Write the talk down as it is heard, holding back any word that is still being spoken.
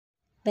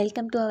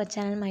Welcome to our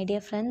channel my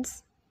dear friends.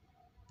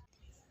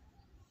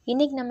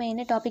 இன்றைக்கி நம்ம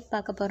என்ன டாபிக்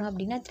பார்க்க போகிறோம்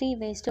அப்படின்னா 3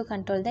 ways to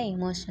control the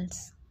emotions.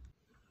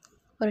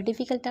 ஒரு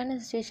டிஃபிகல்ட்டான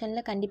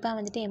சுச்சுவேஷனில் கண்டிப்பாக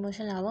வந்துட்டு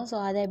எமோஷனல் ஆகும். ஸோ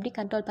அதை எப்படி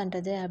கண்ட்ரோல்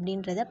பண்ணுறது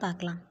அப்படின்றத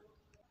பார்க்கலாம்.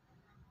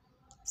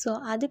 ஸோ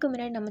அதுக்கு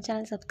முன்னாடி நம்ம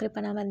சேனல் சப்ஸ்கிரைப்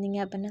பண்ணாமல் இருந்தீங்க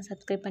அப்படின்னா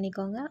சப்ஸ்கிரைப்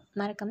பண்ணிக்கோங்க.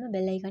 மறக்காமல்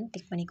பெல் ஐக்கான்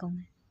கிளிக்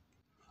பண்ணிக்கோங்க.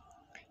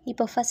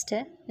 இப்போ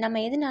ஃபஸ்ட்டு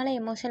நம்ம எதனால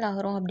எமோஷனல்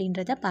ஆகிறோம்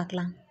அப்படின்றத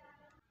பார்க்கலாம்.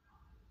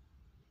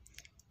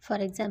 For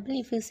example,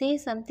 if you say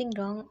something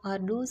wrong or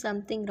do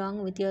something wrong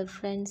with your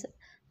friends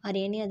or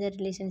any other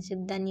relationship,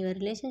 then your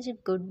relationship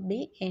could be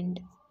end.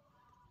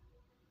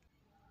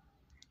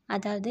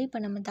 அதாவது இப்போ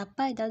நம்ம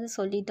தப்பாக ஏதாவது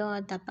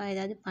சொல்லிட்டோம், தப்பாக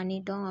ஏதாவது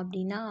பண்ணிட்டோம்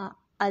அப்படின்னா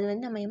அது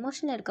வந்து நம்ம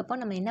எமோஷனில் இருக்கப்போ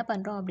நம்ம என்ன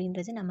பண்ணுறோம்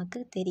அப்படின்றது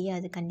நமக்கு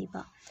தெரியாது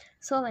கண்டிப்பாக.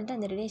 ஸோ வந்துட்டு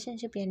அந்த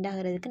ரிலேஷன்ஷிப் எண்ட்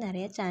ஆகிறதுக்கு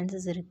நிறைய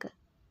சான்சஸ் இருக்குது.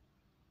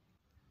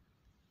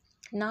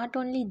 Not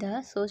only the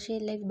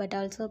social life but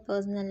also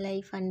personal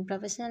life and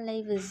professional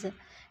life is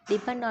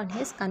depend on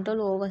his control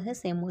over his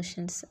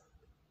emotions.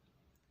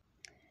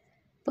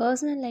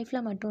 Personal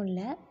லைஃப்பில் மட்டும்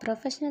இல்லை,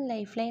 ப்ரொஃபஷ்னல்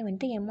லைஃப்லேயும்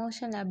வந்துட்டு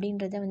எமோஷன்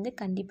அப்படின்றத வந்து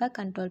கண்டிப்பாக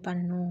கண்ட்ரோல்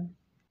பண்ணணும்.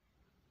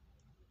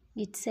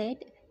 It's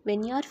set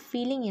when you are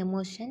feeling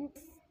emotion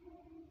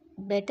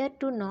better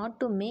to not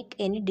to make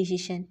any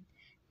decision.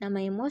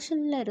 நம்ம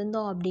எமோஷனில்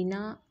இருந்தோம்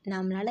அப்படின்னா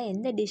நம்மளால்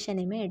எந்த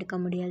டிசிஷனையுமே எடுக்க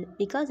முடியாது.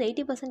 Because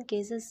 80%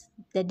 cases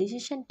the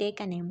decision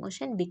take and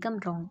emotion become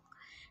wrong.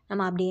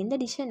 நம்ம அப்படி எந்த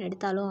டிசிஷன்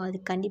எடுத்தாலும் அது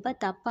கண்டிப்பாக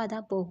தப்பாக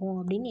தான் போகும்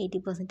அப்படின்னு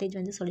 80%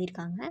 வந்து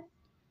சொல்லியிருக்காங்க.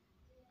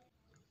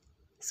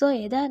 ஸோ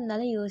எதாக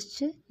இருந்தாலும்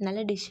யோசித்து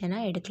நல்ல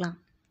டிசிஷனாக எடுக்கலாம்.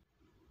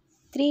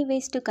 3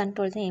 ways to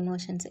control the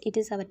emotions. It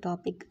is our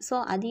topic. So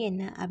அது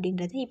என்ன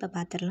அப்படின்றத இப்போ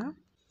பார்த்துடலாம்.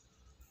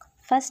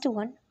 First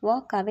one,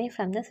 walk away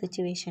from the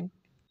situation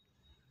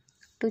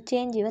to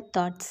change your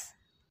thoughts.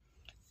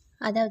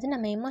 அதாவது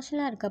நம்ம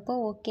எமோஷனலாக இருக்கப்போ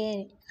ஓகே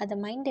அதை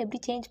மைண்டை எப்படி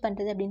சேஞ்ச்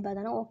பண்ணுறது அப்படின்னு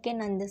பார்த்தோன்னா, ஓகே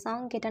நான் இந்த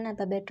சாங் கேட்டால் நான்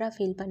இப்போ பெட்டராக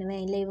ஃபீல்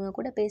பண்ணுவேன், இல்லை இவங்க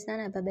கூட பேசினா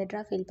நான் இப்போ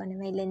பெட்டராக ஃபீல்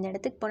பண்ணுவேன், இல்லை இந்த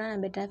இடத்துக்கு போனால்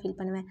நான் பெட்டராக ஃபீல்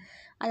பண்ணுவேன்.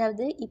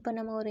 அதாவது இப்போ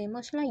நம்ம ஒரு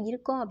எமோஷனலாக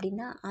இருக்கோம்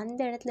அப்படின்னா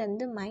அந்த இடத்துல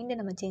இருந்து மைண்டை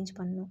நம்ம சேஞ்ச்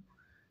பண்ணணும்.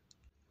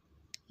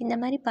 இந்த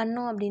மாதிரி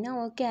பண்ணோம் அப்படின்னா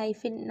okay I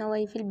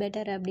feel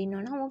better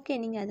அப்படின்னோன்னா okay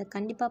நீங்கள் அதை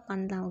கண்டிப்பாக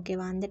பண்ணலாம்.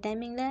 ஓகேவா? அந்த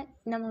டைமிங்கில்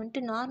நம்ம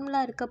வந்துட்டு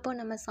நார்மலாக இருக்கப்போ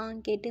நம்ம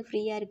சாங் கேட்டு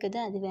ஃப்ரீயாக இருக்குது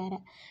அது வேறு.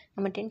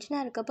 நம்ம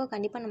டென்ஷனாக இருக்கப்போ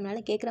கண்டிப்பாக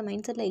நம்மளால் கேட்குற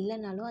மைண்ட் செட்டில்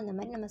இல்லைனாலும் அந்த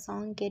மாதிரி நம்ம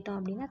சாங் கேட்டோம்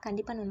அப்படின்னா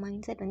கண்டிப்பாக நம்ம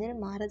மைண்ட் செட் வந்து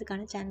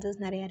மாறதுக்கான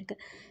சான்சஸ் நிறையா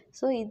இருக்குது.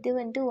 ஸோ இது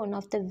வந்துட்டு one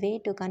of the way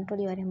to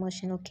control your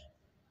emotion. Okay,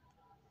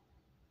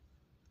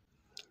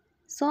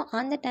 so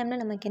அந்த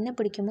டைமில் நமக்கு என்ன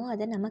பிடிக்குமோ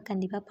அதை நம்ம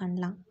கண்டிப்பாக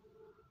பண்ணலாம்.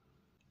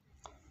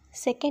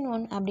 செகண்ட்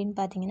ஒன் அப்படின்னு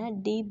பார்த்தீங்கன்னா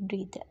டீப்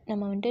ப்ரீத்.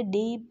 நம்ம வந்துட்டு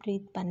டீப்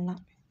ப்ரீத் பண்ணலாம்.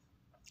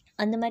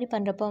 அந்த மாதிரி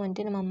பண்ணுறப்போ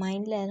வந்துட்டு நம்ம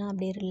மைண்டில் எல்லாம்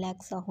அப்படியே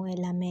ரிலாக்ஸ் ஆகும்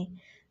எல்லாமே.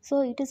 So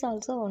it is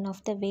also one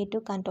of the way to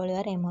control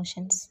your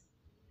emotions.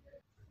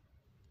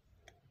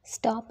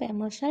 Stop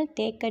emotional,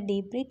 take a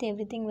deep breath,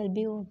 every thing will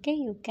be okay,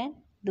 you can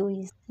do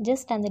is.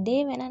 Just அந்த டே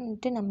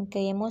வேணான்ட்டு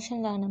நமக்கு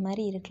எமோஷனல் ஆன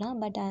மாதிரி இருக்கலாம்.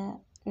 But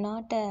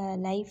not a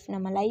life.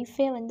 நம்ம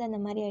லைஃபே வந்து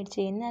அந்த மாதிரி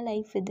ஆயிடுச்சு, என்ன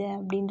லைஃப் இது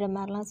அப்படின்ற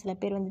மாதிரிலாம் சில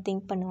பேர் வந்து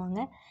திங்க்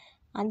பண்ணுவாங்க.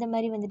 அந்த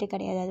மாதிரி வந்துட்டு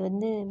கிடையாது. அது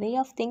வந்து way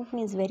of thinking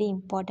is very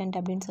important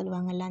அப்படின்னு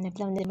சொல்லுவாங்கல்ல, அந்த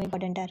இடத்துல வந்து ரொம்ப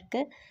இம்பார்ட்டண்ட்டாக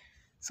இருக்குது.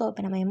 ஸோ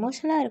இப்போ நம்ம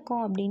எமோஷனலாக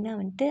இருக்கோம் அப்படின்னா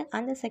வந்துட்டு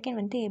அந்த செகண்ட்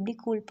வந்துட்டு எப்படி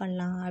கூல்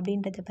பண்ணலாம்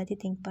அப்படின்றத பற்றி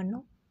திங்க்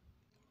பண்ணோம்.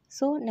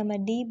 ஸோ நம்ம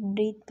டீப்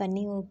ப்ரீத்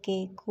பண்ணி ஓகே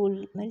கூல்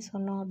மாதிரி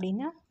சொன்னோம்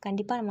அப்படின்னா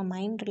கண்டிப்பாக நம்ம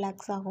மைண்ட்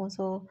ரிலாக்ஸ் ஆகும்.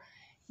 So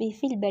we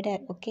feel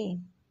better. Okay,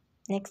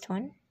 next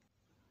one,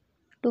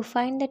 to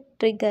find the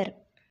trigger.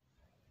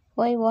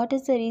 What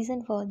is the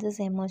reason for this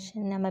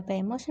emotion. நம்ம இப்போ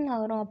எமோஷன்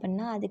ஆகிறோம்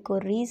அப்படின்னா அதுக்கு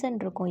ஒரு ரீசன்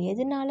இருக்கும்.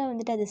 எதனால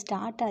வந்துட்டு அது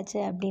ஸ்டார்ட் ஆச்சு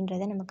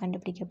அப்படின்றத நம்ம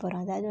கண்டுபிடிக்க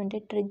போகிறோம். அதாவது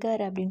வந்துட்டு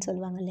ட்ரிகர் அப்படின்னு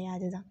சொல்லுவாங்க இல்லையா,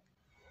 அதுதான்.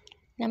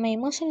 நம்ம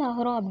எமோஷன்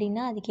ஆகிறோம்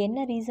அப்படின்னா அதுக்கு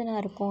என்ன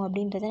ரீசனாக இருக்கும்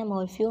அப்படின்றத நம்ம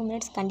ஒரு ஃபியூ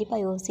மினிட்ஸ்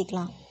கண்டிப்பாக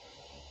யோசிக்கலாம்.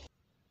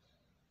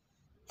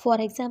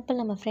 ஃபார் எக்ஸாம்பிள்,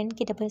 நம்ம ஃப்ரெண்ட்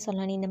கிட்ட போய்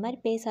சொல்லலாம், நீ இந்த மாதிரி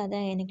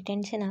பேசாத எனக்கு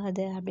டென்ஷன்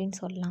ஆகுது அப்படின்னு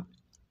சொல்லலாம்.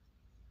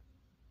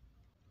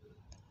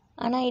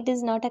 ஆனால் it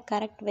is not a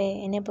correct way.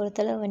 என்னை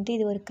பொறுத்தளவு வந்துட்டு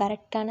இது ஒரு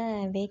கரெக்டான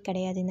வே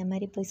கிடையாது. இந்த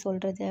மாதிரி போய்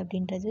சொல்கிறது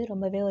அப்படின்றது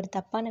ரொம்பவே ஒரு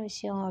தப்பான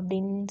விஷயம்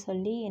அப்படின்னு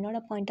சொல்லி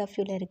என்னோடய பாயிண்ட் ஆஃப்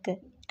வியூவில்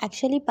இருக்குது.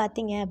 ஆக்சுவலி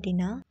பார்த்தீங்க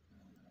அப்படின்னா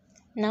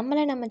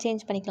நம்மளை நம்ம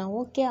சேஞ்ச் பண்ணிக்கலாம்.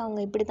 ஓகே அவங்க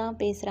இப்படி தான்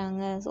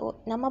பேசுகிறாங்க, ஸோ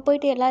நம்ம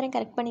போய்ட்டு எல்லோரையும்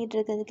கரெக்ட் பண்ணிகிட்டு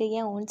இருக்கிறதுக்கு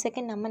ஏன் 1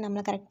 செகண்ட்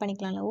நம்மளை கரெக்ட்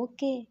பண்ணிக்கலாம்ல.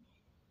 ஓகே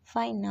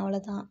ஃபைன்,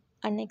 அவ்வளோதான்,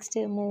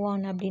 நெக்ஸ்ட்டு மூவ்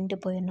ஆன் அப்படின்ட்டு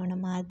போயிடணும்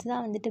நம்ம.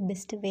 அதுதான் வந்துட்டு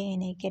பெஸ்ட்டு வே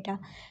என்னை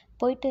கேட்டால்.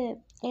 போயிட்டு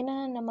ஏன்னா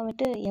நம்ம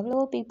வந்துட்டு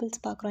எவ்வளவோ பீப்புள்ஸ்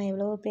பார்க்குறோம்,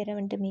 எவ்வளவோ பேரை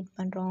வந்துட்டு மீட்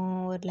பண்ணுறோம்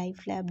ஒரு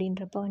லைஃப்பில்.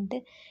 அப்படின்றப்போ வந்துட்டு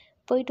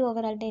போயிட்டு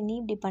ஓவரால்ட்டே நீ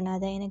இப்படி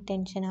பண்ணாத, எனக்கு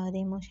டென்ஷன் ஆகுது,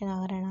 எமோஷன்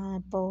ஆகிறேன்னா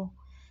இப்போது,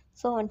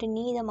 ஸோ வந்துட்டு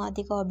நீ இதை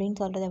மாற்றிக்கோ அப்படின்னு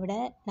சொல்கிறத விட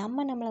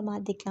நம்மளை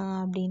மாற்றிக்கலாம்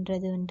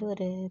அப்படின்றது வந்துட்டு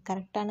ஒரு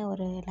கரெக்டான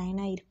ஒரு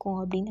லைனாக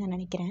இருக்கும் அப்படின்னு நான்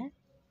நினைக்கிறேன்.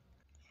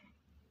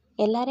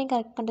 எல்லாரையும்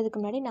கரெக்ட் பண்ணுறதுக்கு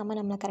முன்னாடி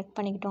நம்மளை கரெக்ட்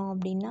பண்ணிக்கிட்டோம்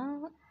அப்படின்னா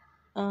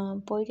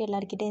போயிட்டு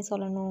எல்லாருக்கிட்டையும்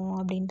சொல்லணும்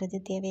அப்படின்றது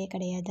தேவையே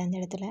கிடையாது அந்த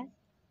இடத்துல.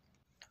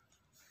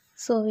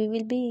 So we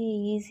will be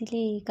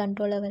easily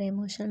control our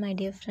emotion, my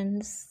dear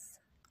friends.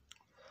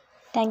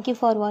 Thank you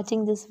for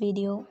watching this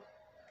video.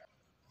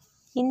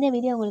 இந்த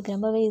வீடியோ உங்களுக்கு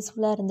ரொம்பவே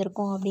யூஸ்ஃபுல்லாக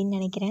இருந்திருக்கும் அப்படின்னு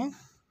நினைக்கிறேன்.